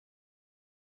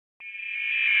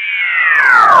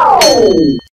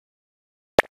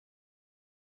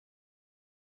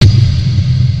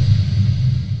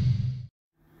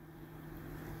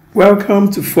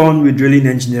Welcome to Fun with Drilling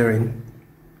Engineering.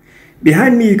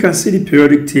 Behind me you can see the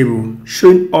periodic table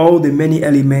showing all the many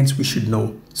elements we should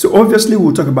know. So obviously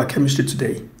we'll talk about chemistry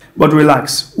today, but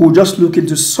relax, we'll just look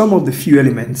into some of the few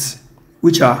elements,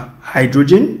 which are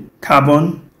hydrogen,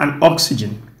 carbon, and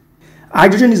oxygen.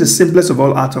 Hydrogen is the simplest of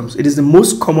all atoms. It is the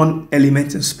most common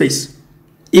element in space.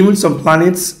 Even some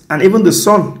planets and even the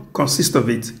sun consist of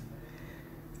it.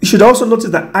 You should also notice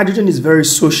that hydrogen is very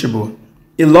sociable.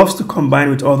 It loves to combine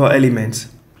with other elements.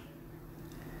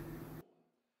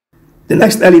 The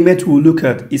next element we'll look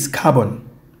at is carbon.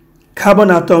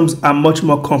 Carbon atoms are much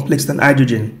more complex than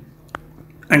hydrogen.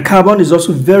 And carbon is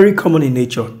also very common in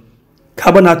nature.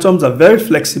 Carbon atoms are very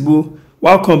flexible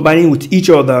while combining with each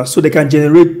other so they can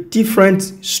generate different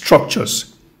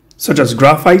structures, such as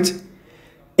graphite,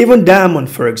 even diamond,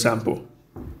 for example.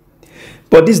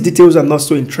 But these details are not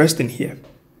so interesting here.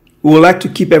 We would like to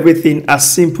keep everything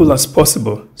as simple as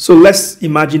possible. So let's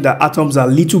imagine that atoms are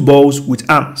little balls with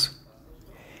arms.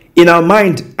 In our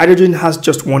mind, hydrogen has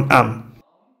just one arm,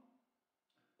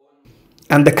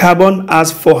 and the carbon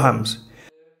has 4 arms.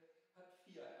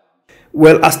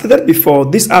 Well, as stated before,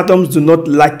 these atoms do not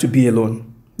like to be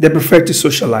alone. They prefer to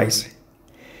socialize.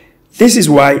 This is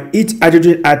why each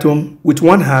hydrogen atom with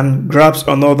one hand grabs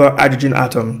another hydrogen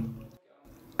atom,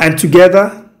 and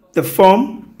together they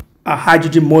form a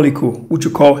hydrogen molecule, which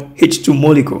we call H2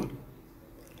 molecule.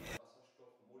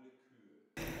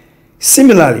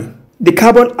 Similarly, the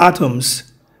carbon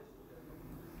atoms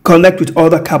connect with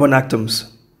other carbon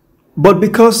atoms, but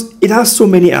because it has so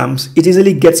many arms, it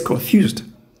easily gets confused.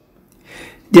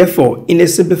 Therefore, in a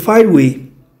simplified way,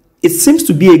 it seems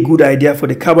to be a good idea for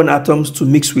the carbon atoms to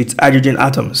mix with hydrogen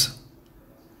atoms.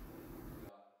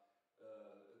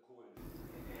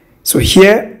 So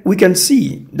here we can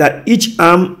see that each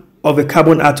arm of a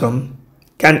carbon atom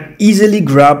can easily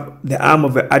grab the arm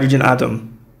of a hydrogen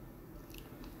atom.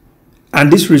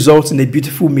 And this results in a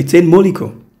beautiful methane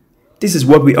molecule. This is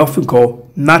what we often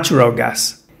call natural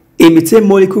gas. A methane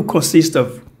molecule consists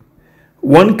of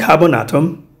 1 carbon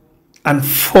atom and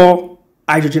 4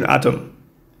 hydrogen atoms.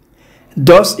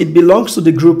 Thus, it belongs to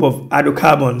the group of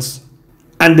hydrocarbons,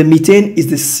 and the methane is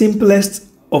the simplest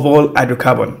of all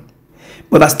hydrocarbons.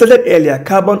 But as stated earlier,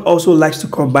 carbon also likes to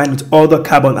combine with other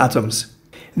carbon atoms.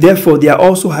 Therefore, they are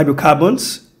also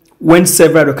hydrocarbons when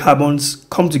several hydrocarbons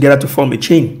come together to form a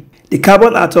chain. The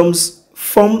carbon atoms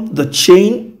form the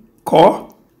chain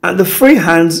core, and the free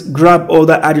hands grab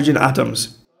other hydrogen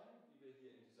atoms.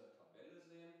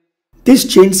 These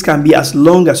chains can be as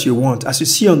long as you want, as you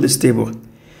see on this table.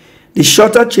 The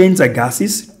shorter chains are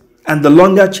gases, and the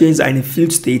longer chains are in a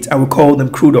fluid state, and we call them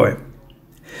crude oil.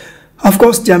 Of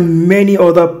course, there are many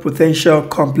other potential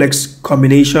complex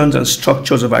combinations and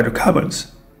structures of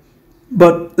hydrocarbons,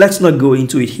 but let's not go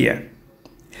into it here.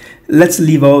 Let's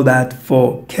leave all that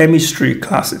for chemistry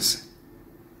classes.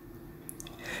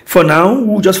 For now,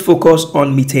 we'll just focus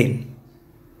on methane.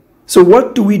 So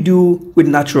what do we do with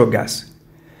natural gas?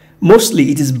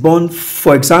 Mostly it is burned,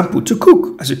 for example, to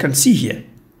cook, as you can see here.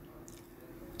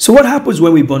 So what happens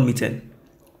when we burn methane?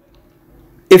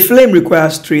 A flame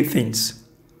requires 3 things: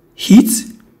 heat,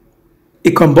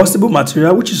 a combustible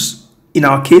material, which is in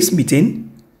our case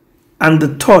methane, and the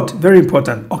third, very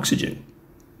important, oxygen.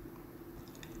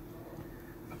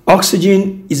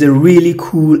 Oxygen is a really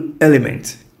cool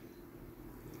element.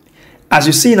 As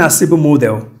you see in our simple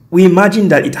model, we imagine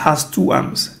that it has 2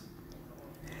 arms.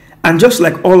 And just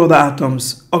like all other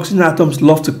atoms, oxygen atoms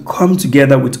love to come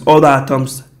together with other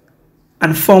atoms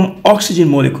and form oxygen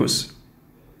molecules,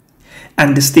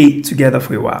 and they stay together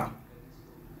for a while.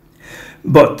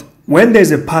 But when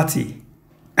there's a party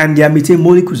and there are methane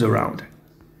molecules around,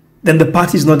 then the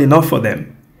party is not enough for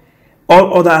them.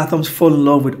 All other atoms fall in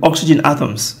love with oxygen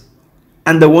atoms,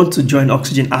 and they want to join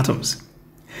oxygen atoms.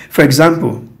 For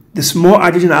example, the small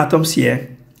hydrogen atoms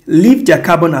here leave their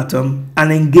carbon atom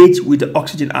and engage with the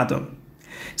oxygen atom.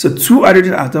 So 2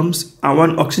 hydrogen atoms and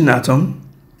 1 oxygen atom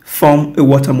form a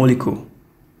water molecule.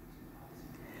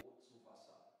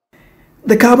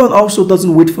 The carbon also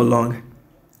doesn't wait for long.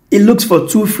 It looks for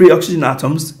 2 free oxygen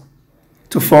atoms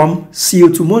to form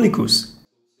CO2 molecules.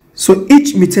 So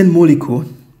each methane molecule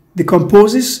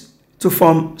decomposes to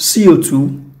form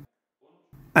CO2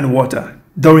 and water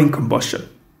during combustion.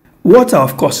 Water,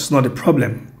 of course, is not a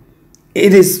problem.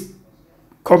 It is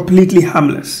completely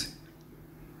harmless.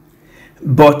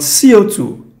 But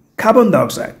CO2, carbon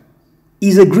dioxide,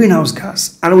 is a greenhouse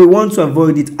gas, and we want to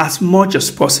avoid it as much as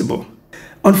possible.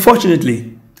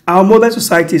 Unfortunately, Our modern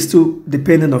society is still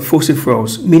dependent on fossil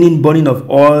fuels, meaning burning of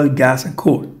oil, gas, and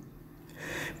coal.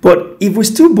 But if we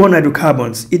still burn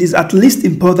hydrocarbons, it is at least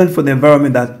important for the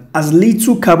environment that as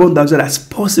little carbon dioxide as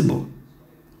possible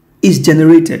is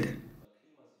generated.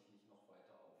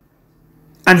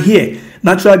 And here,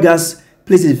 natural gas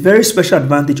plays a very special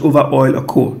advantage over oil or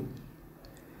coal.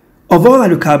 Of all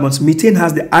hydrocarbons, methane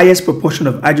has the highest proportion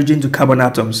of hydrogen to carbon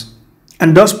atoms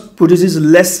and thus produces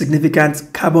less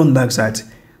significant carbon dioxide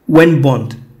when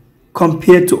burned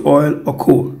compared to oil or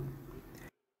coal.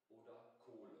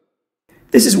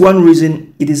 This is one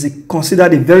reason it is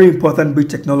considered a very important bridge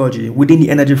technology within the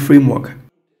energy framework.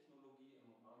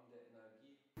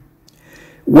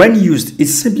 When used, it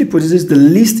simply produces the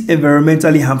least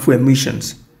environmentally harmful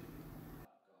emissions.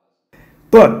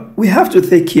 But we have to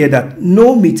take care that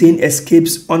no methane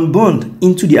escapes unburned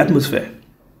into the atmosphere.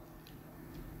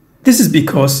 This is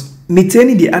because methane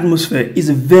in the atmosphere is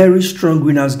a very strong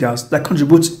greenhouse gas that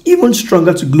contributes even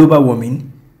stronger to global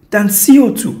warming than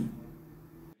CO2.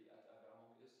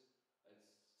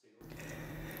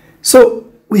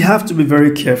 So we have to be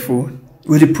very careful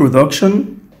with the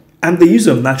production and the use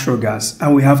of natural gas,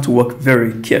 and we have to work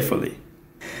very carefully.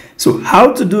 So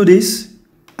how to do this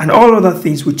and all other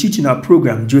things we teach in our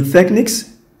program,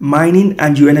 Geotechnics, Mining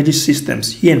and Geoenergy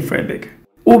Systems here in Freiberg.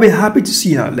 We'll be happy to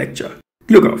see you in our lecture.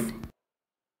 Look off.